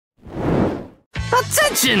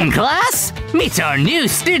Attention, class! Meet our new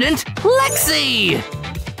student, Lexi!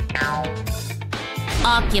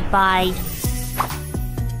 Occupied.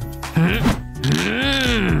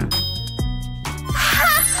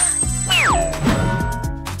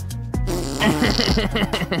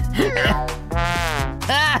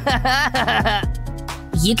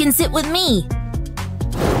 You can sit with me.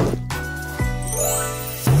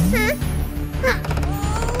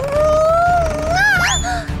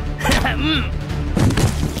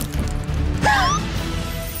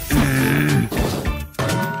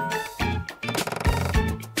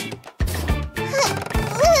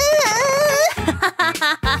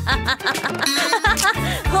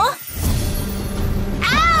 Huh?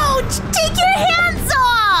 Ouch! Take your hands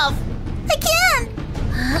off! I can't!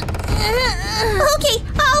 Okay,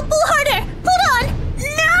 I'll pull harder. Hold on!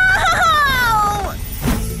 No!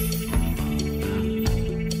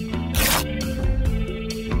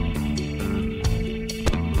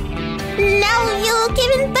 Now you look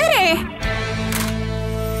even better.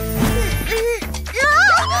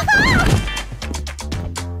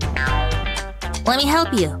 Let me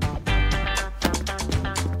help you.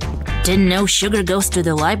 Didn't know Sugar goes to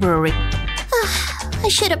the library. I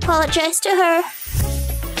should apologize to her.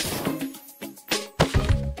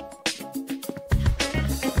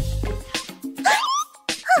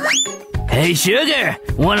 Hey, Sugar!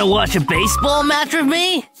 Wanna watch a baseball match with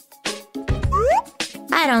me?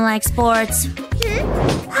 I don't like sports.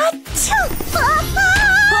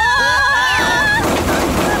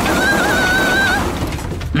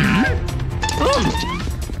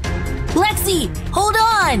 Lexi, hold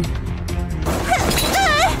on!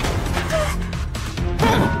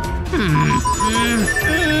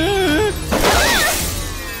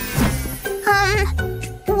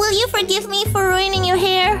 Will you forgive me for ruining your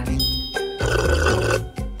hair?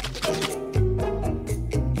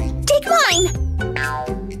 Take mine!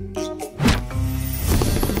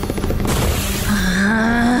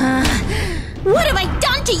 What have I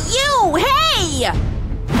done to you? Hey!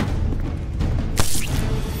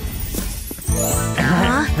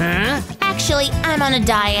 Actually, I'm on a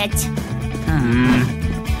diet.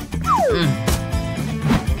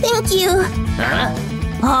 Thank you.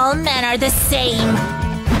 All men are the same.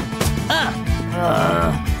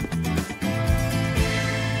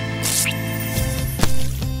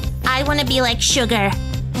 I want to be like Sugar.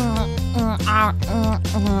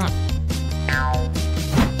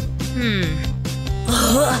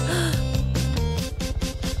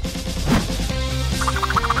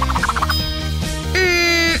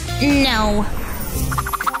 No.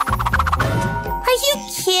 Are you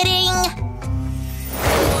kidding?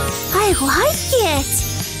 I like it.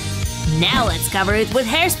 Now let's cover it with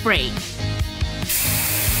hairspray.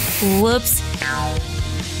 Whoops.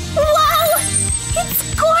 Wow! It's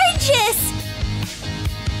gorgeous!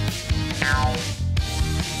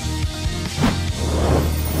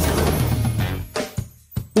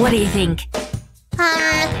 What do you think?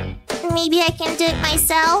 Maybe I can do it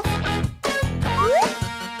myself?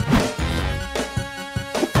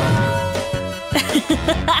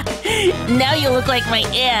 Now you look like my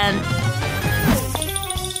aunt.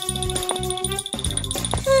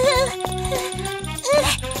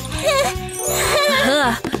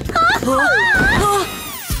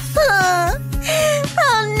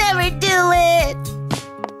 I'll never do it.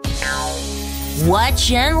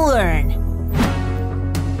 Watch and learn.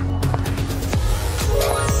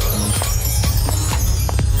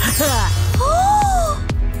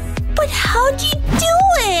 But how'd you do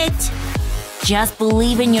it? Just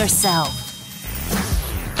believe in yourself.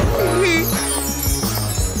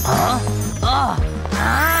 Huh?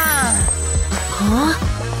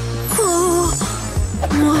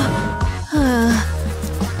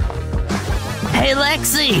 Hey,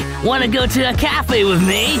 Lexi! Wanna go to a cafe with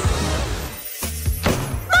me?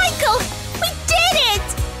 Michael! We did it!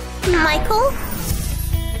 Michael?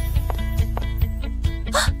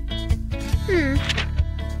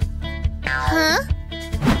 Huh?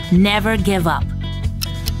 Never give up.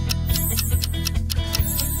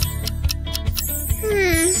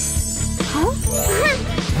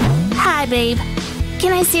 Hi, babe.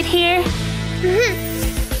 Can I sit here?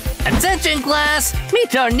 Attention, class!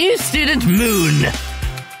 Meet our new student, Moon!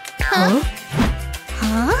 Huh?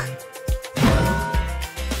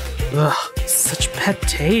 Ugh, such bad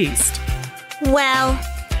taste. Well,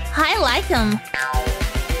 I like them.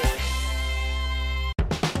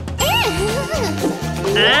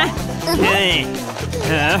 Hey!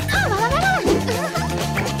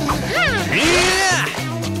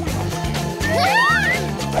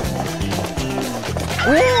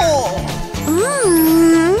 Mm.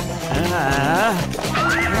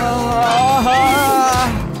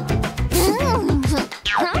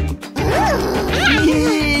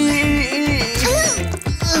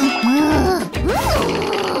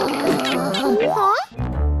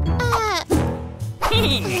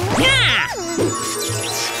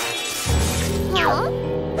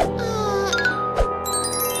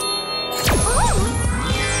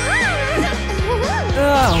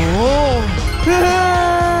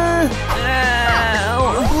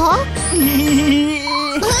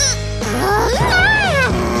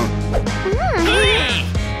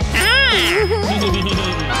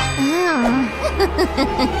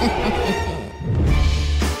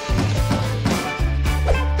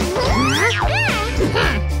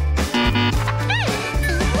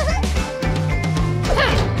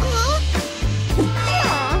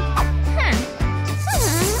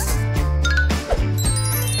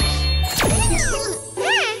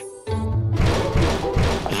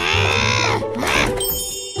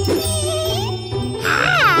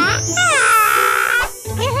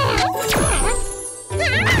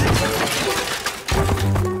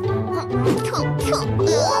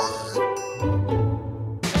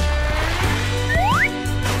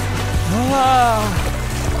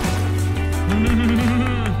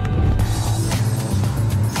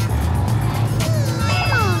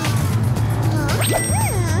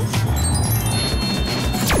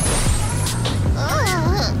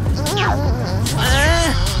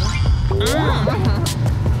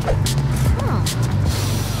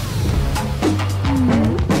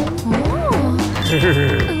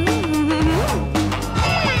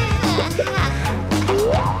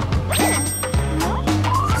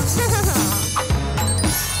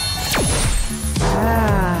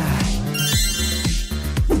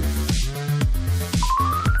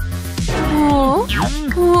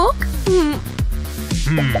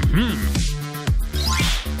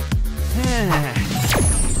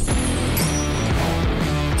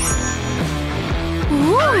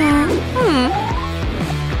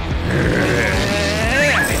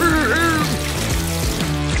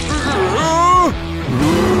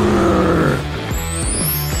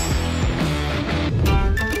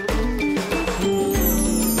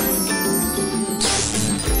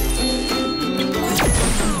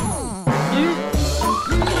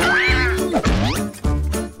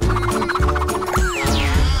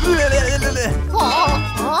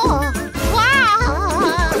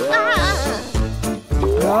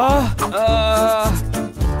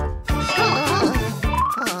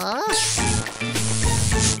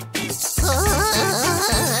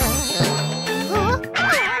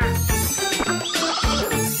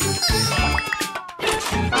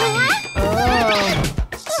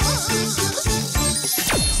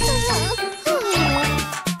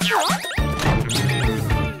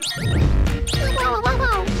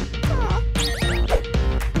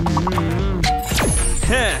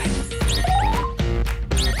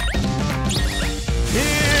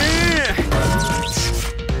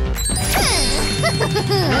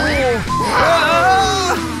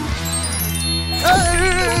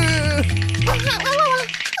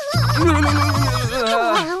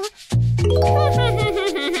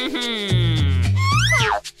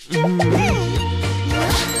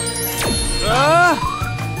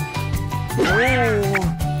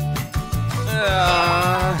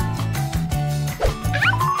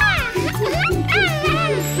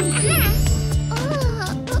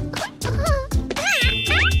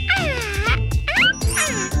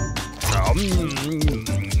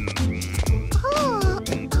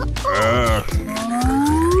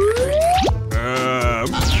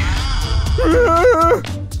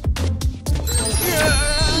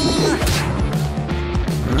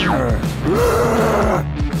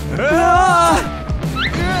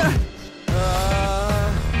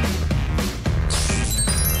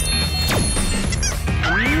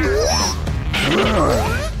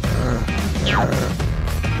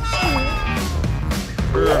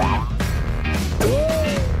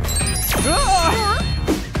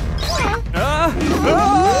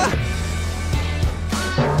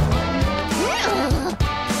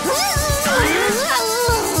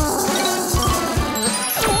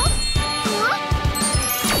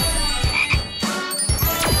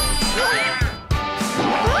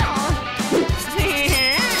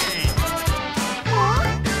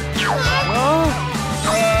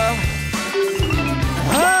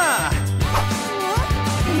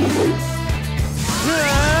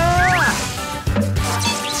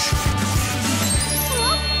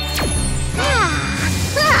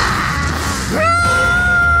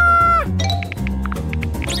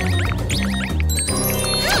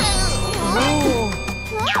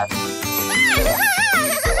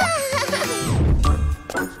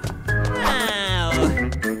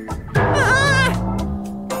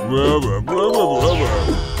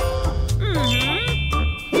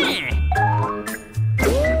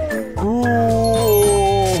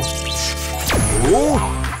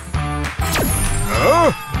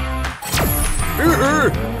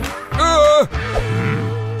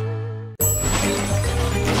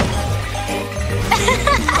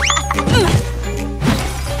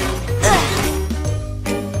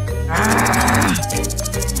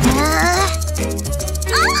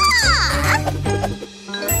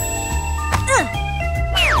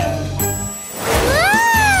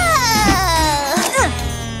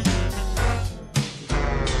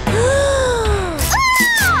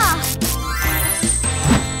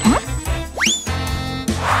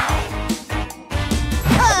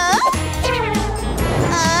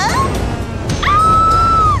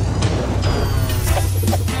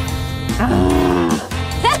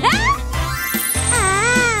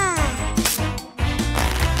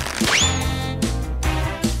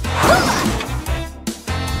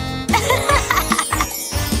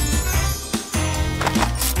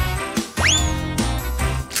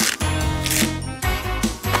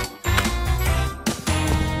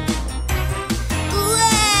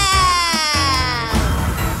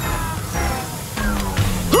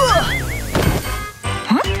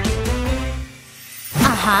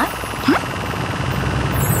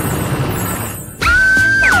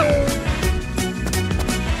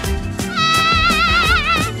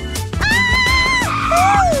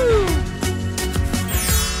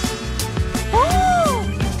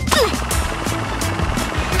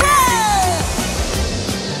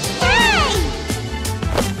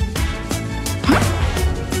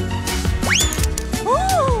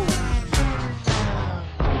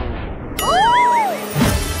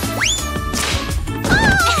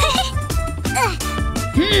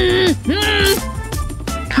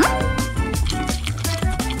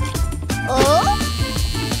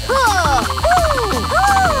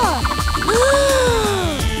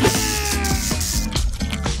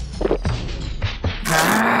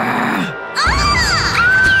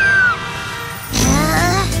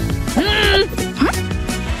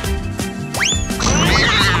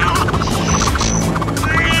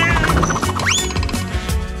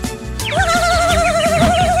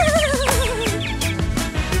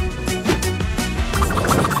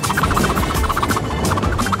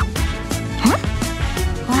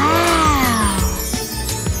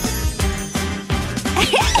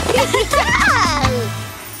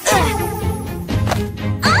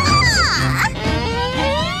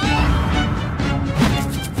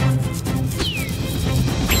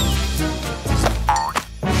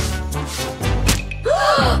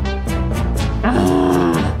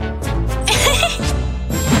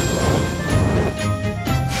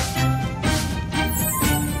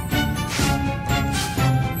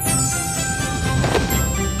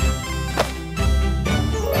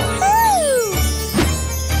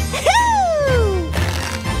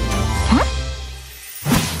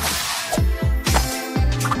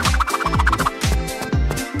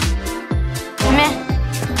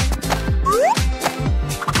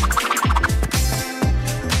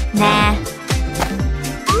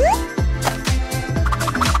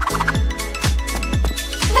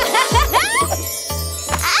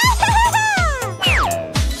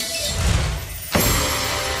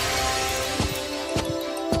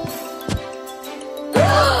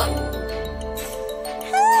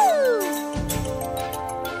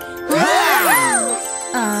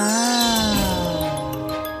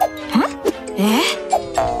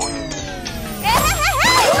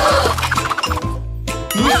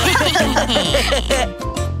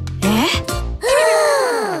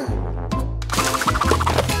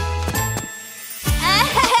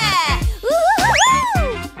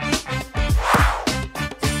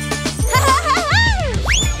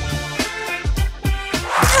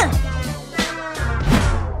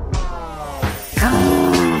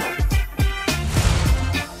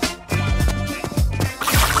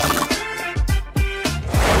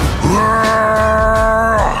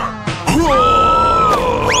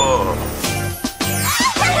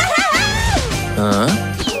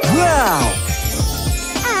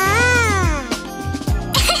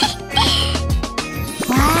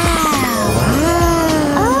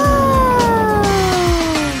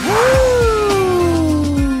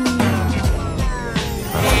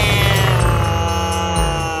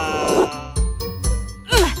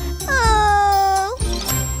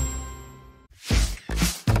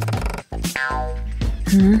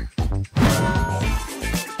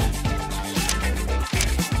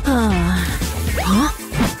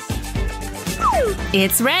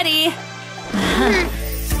 It's ready!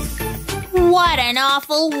 What an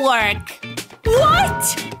awful work!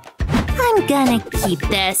 What? I'm gonna keep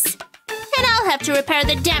this. And I'll have to repair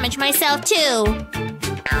the damage myself, too.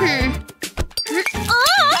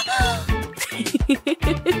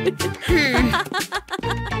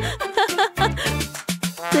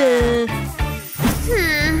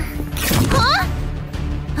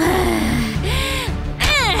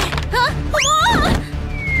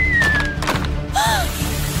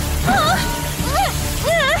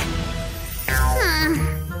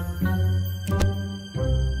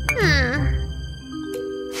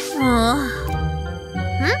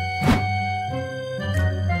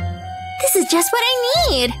 This is just what I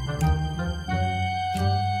need.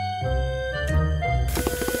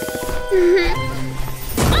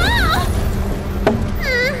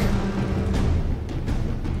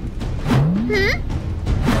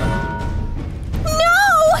 No!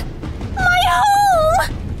 My home!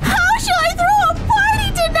 How shall I throw a party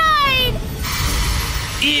tonight?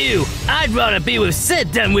 Ew! I'd rather be with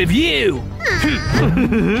Sid than with you!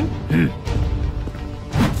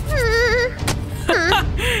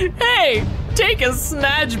 Hey, take a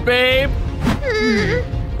snatch, babe.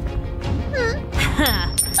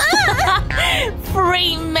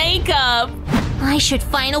 Free makeup! I should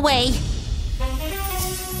find a way.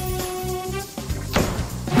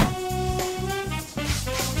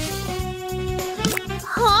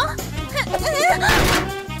 Huh?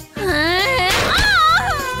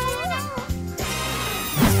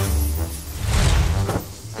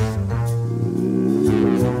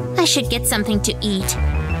 I should get something to eat.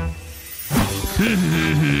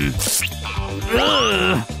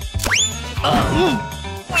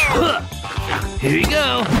 Here you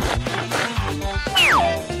go.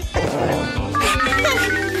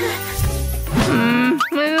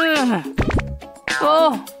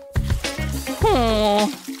 Oh.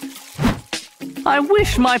 I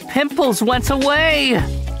wish my pimples went away.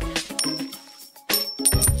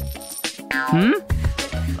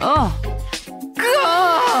 Oh.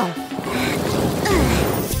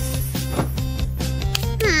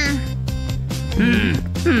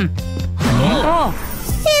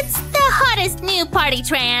 It's the hottest new party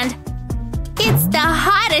trend. It's the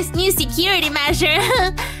hottest new security measure.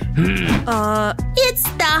 It's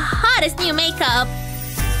the hottest new makeup.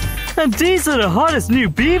 And these are the hottest new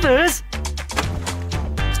beavers.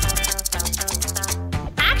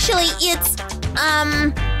 Actually, it's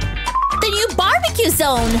the new barbecue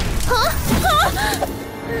zone.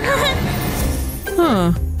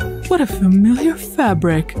 Huh. What a familiar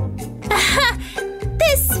fabric.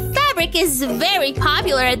 This fabric is very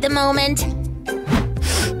popular at the moment.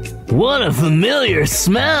 What a familiar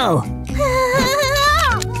smell.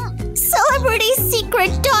 Celebrity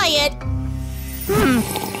secret diet.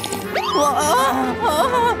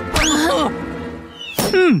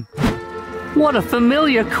 What a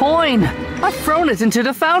familiar coin. I've thrown it into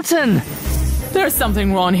the fountain. There's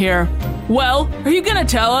something wrong here. Well, are you gonna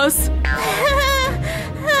tell us?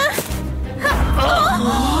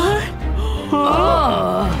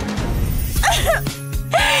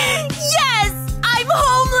 Yes! I'm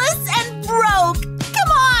homeless and broke!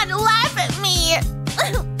 Come on, laugh at me!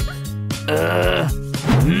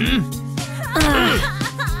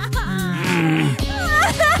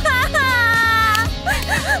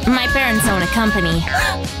 My parents own a company.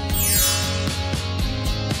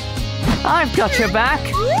 I've got your back.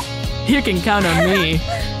 You can count on me.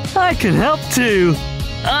 I can help too.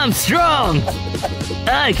 I'm strong.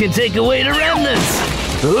 I can take away the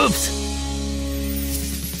remnants. Oops.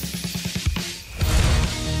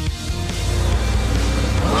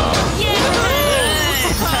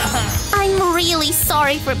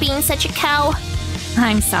 sorry for being such a cow.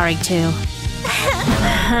 I'm sorry too.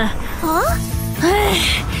 Huh?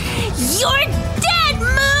 You're dead,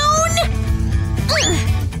 Moon!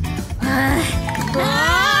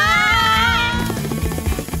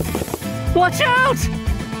 Watch out!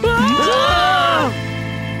 Ah!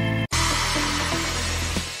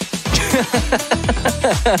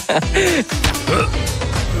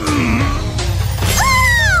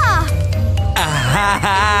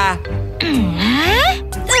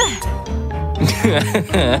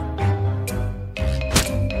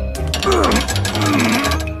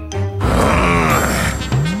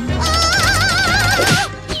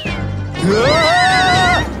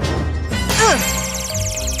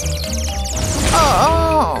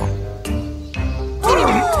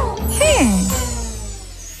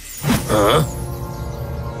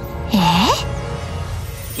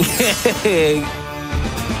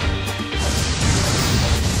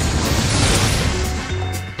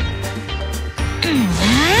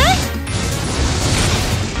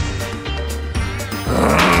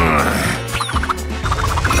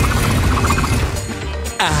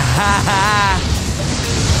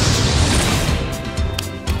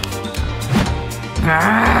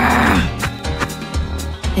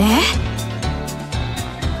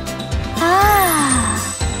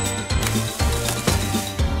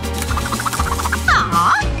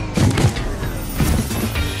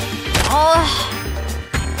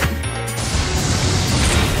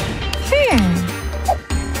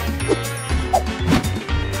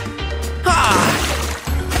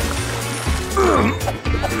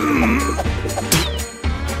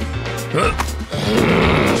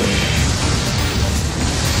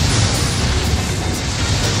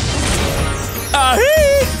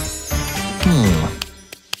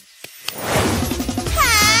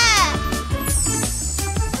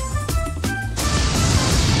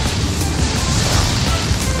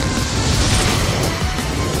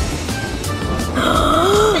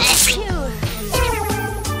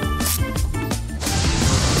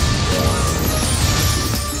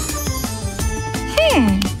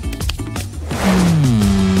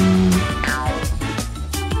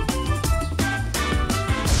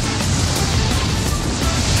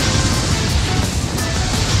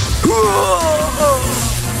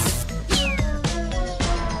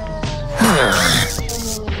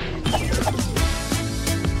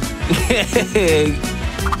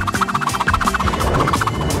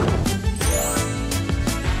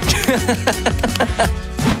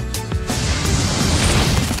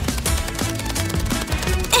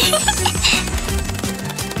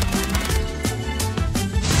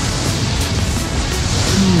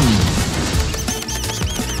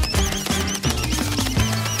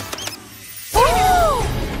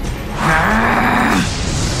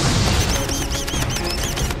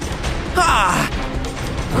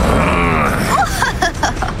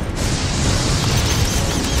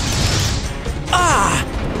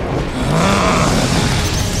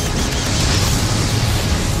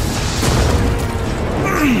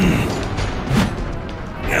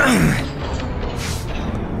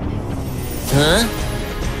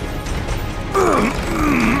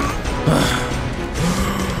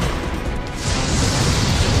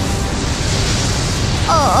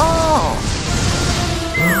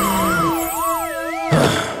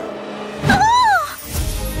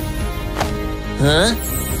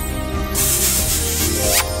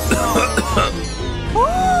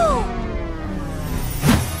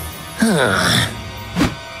 Huh?